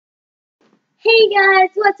Hey guys,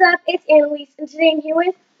 what's up? It's Annalise, and today I'm here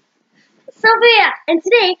with Sylvia. And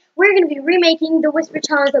today we're going to be remaking the Whisper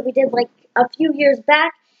Challenge that we did like a few years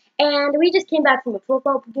back. And we just came back from a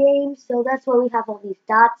football game, so that's why we have all these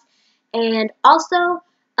dots. And also,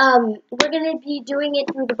 we're going to be doing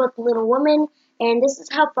it through the book Little Woman. And this is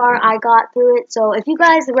how far I got through it. So if you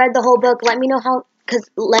guys read the whole book, let me know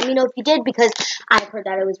if you did, because I heard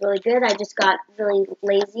that it was really good. I just got really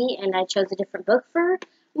lazy and I chose a different book for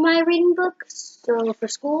my reading book, so for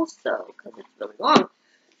school, because it's really long.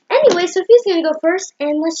 Anyway, Sophia's gonna go first,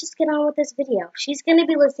 and let's just get on with this video. She's gonna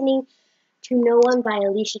be listening to No One by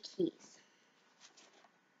Alicia Keys.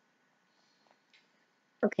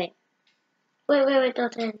 Okay. Wait,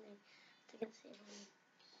 don't say anything.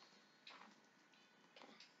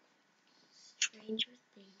 Stranger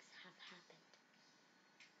things have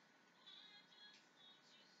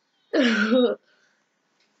happened.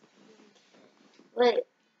 Wait.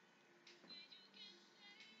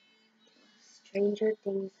 Stranger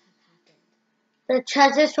things have happened. The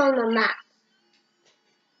treasures from the map.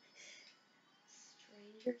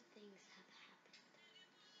 Stranger things have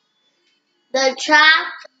happened. The trap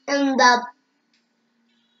in the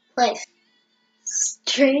place.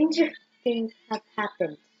 Stranger things have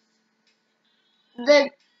happened. The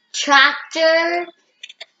tractor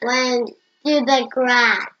went through the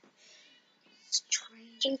grass.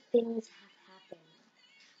 Stranger things have happened.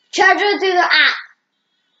 Treasure through the app.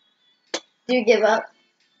 Do you give up?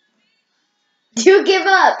 Do you give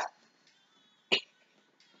up?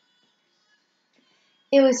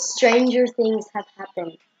 It was stranger things have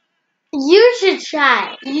happened. You should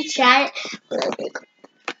try. You try it.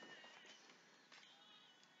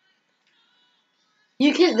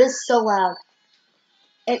 You get this so loud.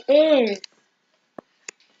 It is.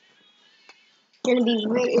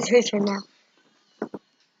 It's her turn now.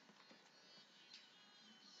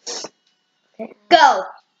 Okay. Go.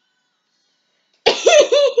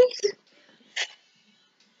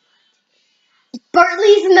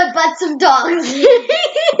 Bartley's in the butts of dogs.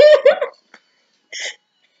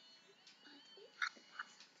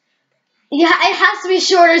 Yeah, it has to be a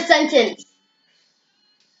shorter sentence.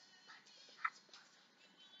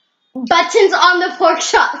 Buttons on the pork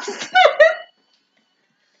chops.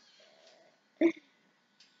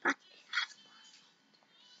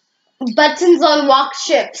 Buttons on walk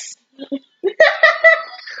chips.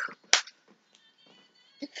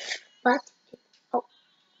 What? Oh.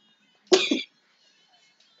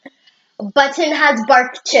 Button has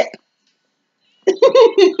bark chip. Am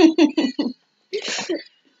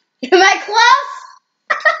I close?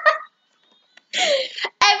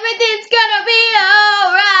 Everything's gonna be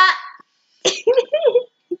alright.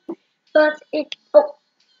 But it. Oh.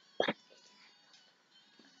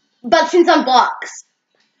 Buttons on blocks.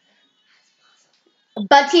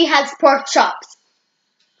 Butty has pork chops.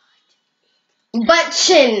 Butt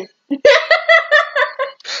chin.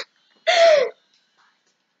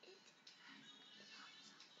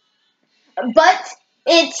 But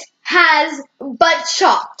it has butt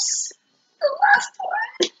chops. The last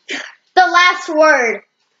word. The last word.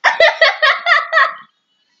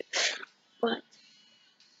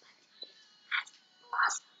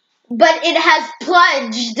 But it has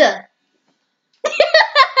plunged.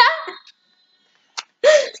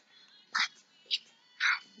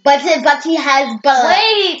 But he has blood.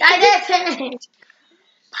 Wait, I didn't finish.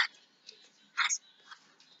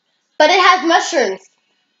 But it has mushrooms.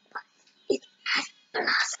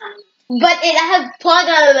 But it has plug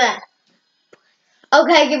out of that.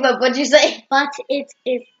 Okay, give up. What'd you say? But it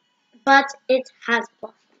has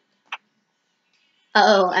blossom.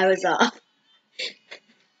 Oh, I was off.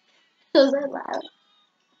 Was that loud?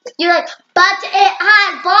 You're like, but it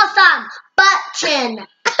has blossom. Butt chin.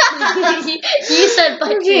 You said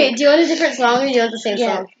butt chin. Do you want a different song or do you want the same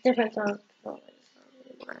song? Different song.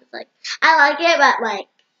 Like, I like it, but like,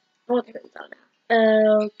 I want a different song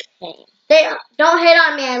now. Okay. Don't hate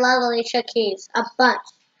on me. I love Alicia Keys a bunch.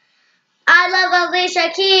 I love Alicia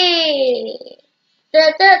Keys.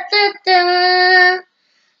 Da, da, da, da.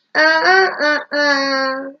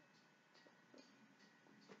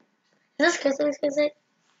 Is this music?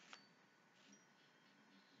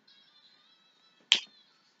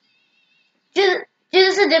 Do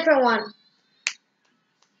this a different one.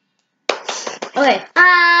 Okay.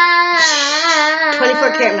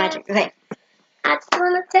 24 karat magic. Okay. I just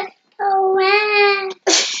wanna take away.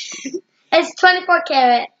 It's 24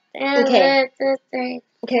 karat. Okay.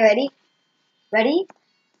 Okay, ready? Ready?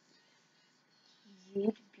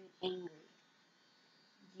 You'd be angry.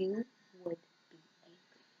 You would be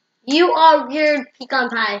angry. You are weird pecan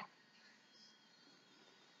pie.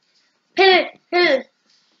 Hit it. Hit it.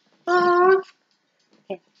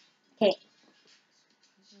 Hey.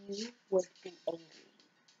 You would be angry.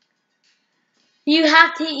 You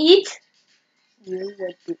have to eat. You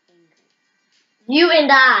would be angry. You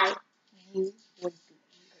and I. You would be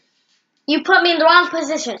angry. You put me in the wrong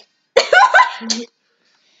position.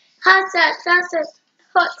 Hot sauce. Hot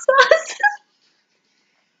sauce.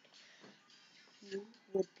 You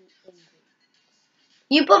would be angry.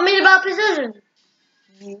 You put me in the wrong position.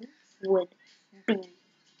 You would be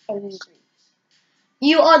angry.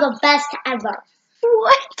 You are the best ever.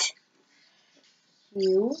 What?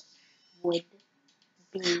 You would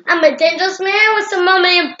be. I'm a dangerous man with some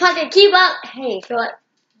money in pocket. Keep up. Hey, what?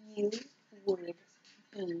 You would be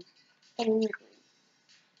angry.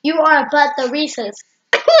 You are but the Reese's.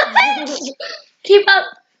 Keep up.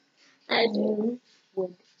 You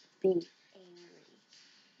would be angry.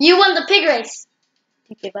 You won the pig race.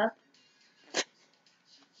 Do you give up?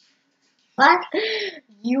 What?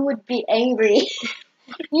 You would be angry.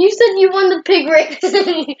 You said you won the pig race.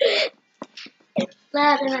 It's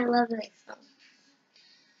loud and I love this song.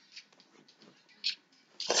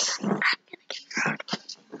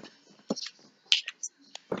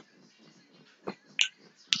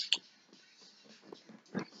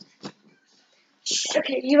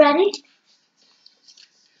 Okay, you ready?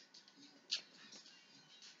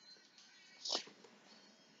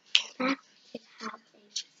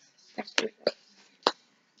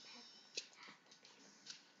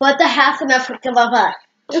 What the half and Africa Baba?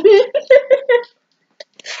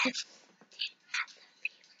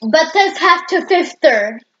 But there's half to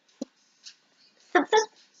fifter.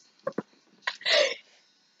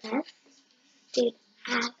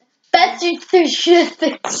 Best you to shift.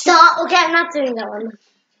 Stop. Okay, I'm not doing that one.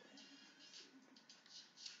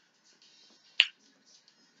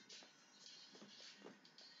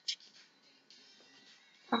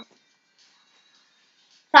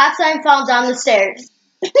 Last time fall down the stairs.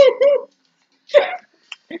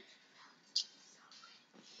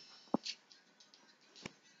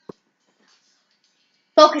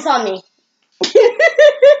 Focus on me.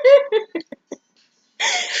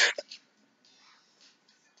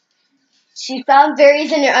 She found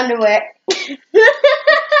berries in her underwear.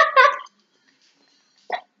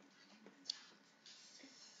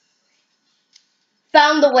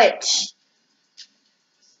 Found the witch.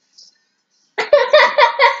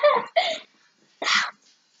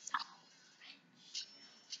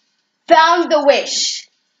 Found the wish.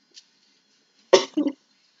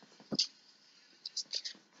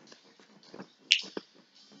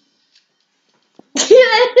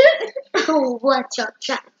 Oh, what's your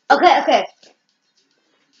trap? Okay.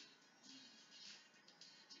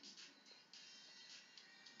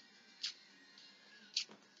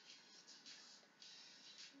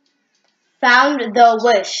 Found the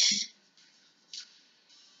wish.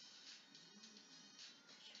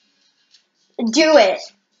 Do it.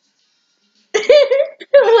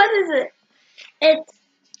 What is it? It's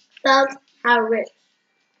somehow.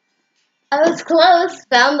 I was close.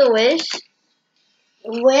 Found the wish.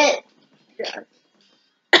 Went.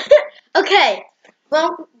 Okay.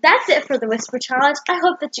 Well, that's it for the Whisper Challenge. I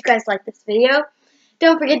hope that you guys like this video.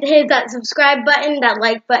 Don't forget to hit that subscribe button, that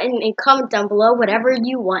like button, and comment down below whatever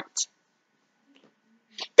you want.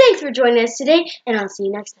 Thanks for joining us today, and I'll see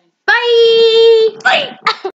you next time. Bye! Bye!